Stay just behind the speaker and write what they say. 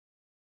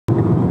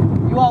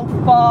You old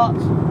fart.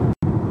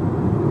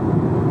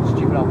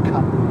 Stupid old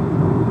cunt.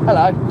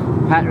 Hello.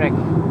 Patrick,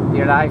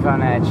 you're live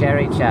on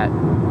Cherry Chat.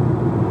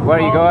 Where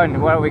are you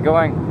going? Where are we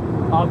going?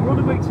 We're on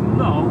the way to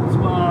Knowles to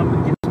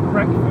get some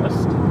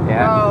breakfast.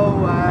 Yeah.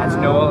 Oh, That's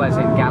Noel as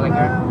in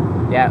Gallagher.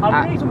 Yeah. And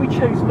the reason we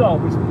chose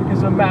Knowles is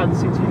because of Man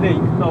City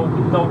League,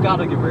 Noel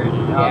Gallagher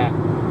really. Yeah.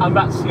 And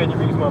that's the only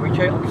reason why we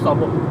chose it, because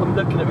I'm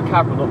looking at the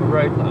camera, not the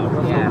road now.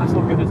 That's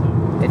not good, is it?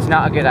 It's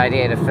not a good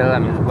idea to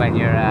film when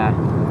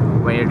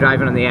you're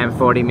driving on the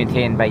M40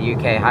 maintained by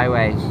UK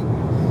highways.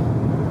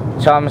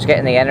 Tom's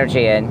getting the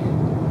energy in,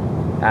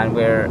 and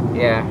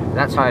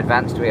that's how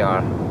advanced we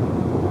are.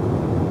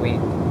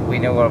 We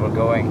know where we're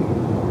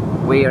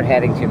going. We are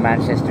heading to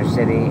Manchester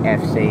City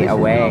FC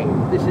away.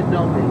 This is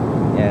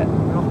Nottingham. Yeah.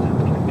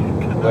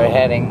 We're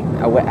heading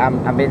away.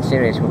 I'm being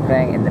serious. We're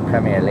playing in the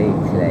Premier League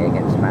today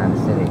against Man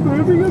City.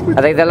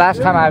 I think the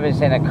last time I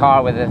was in a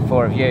car with the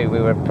four of you, we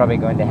were probably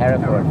going to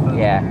Hereford.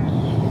 Yeah.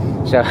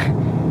 So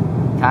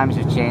times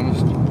have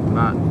changed.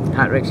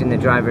 Patrick's in the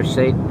driver's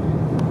seat,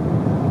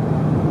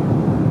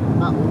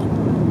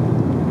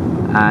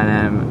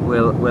 and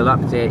we'll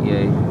update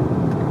you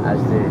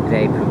as the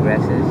day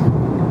progresses.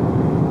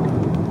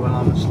 When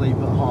I'm asleep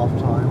at half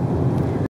time.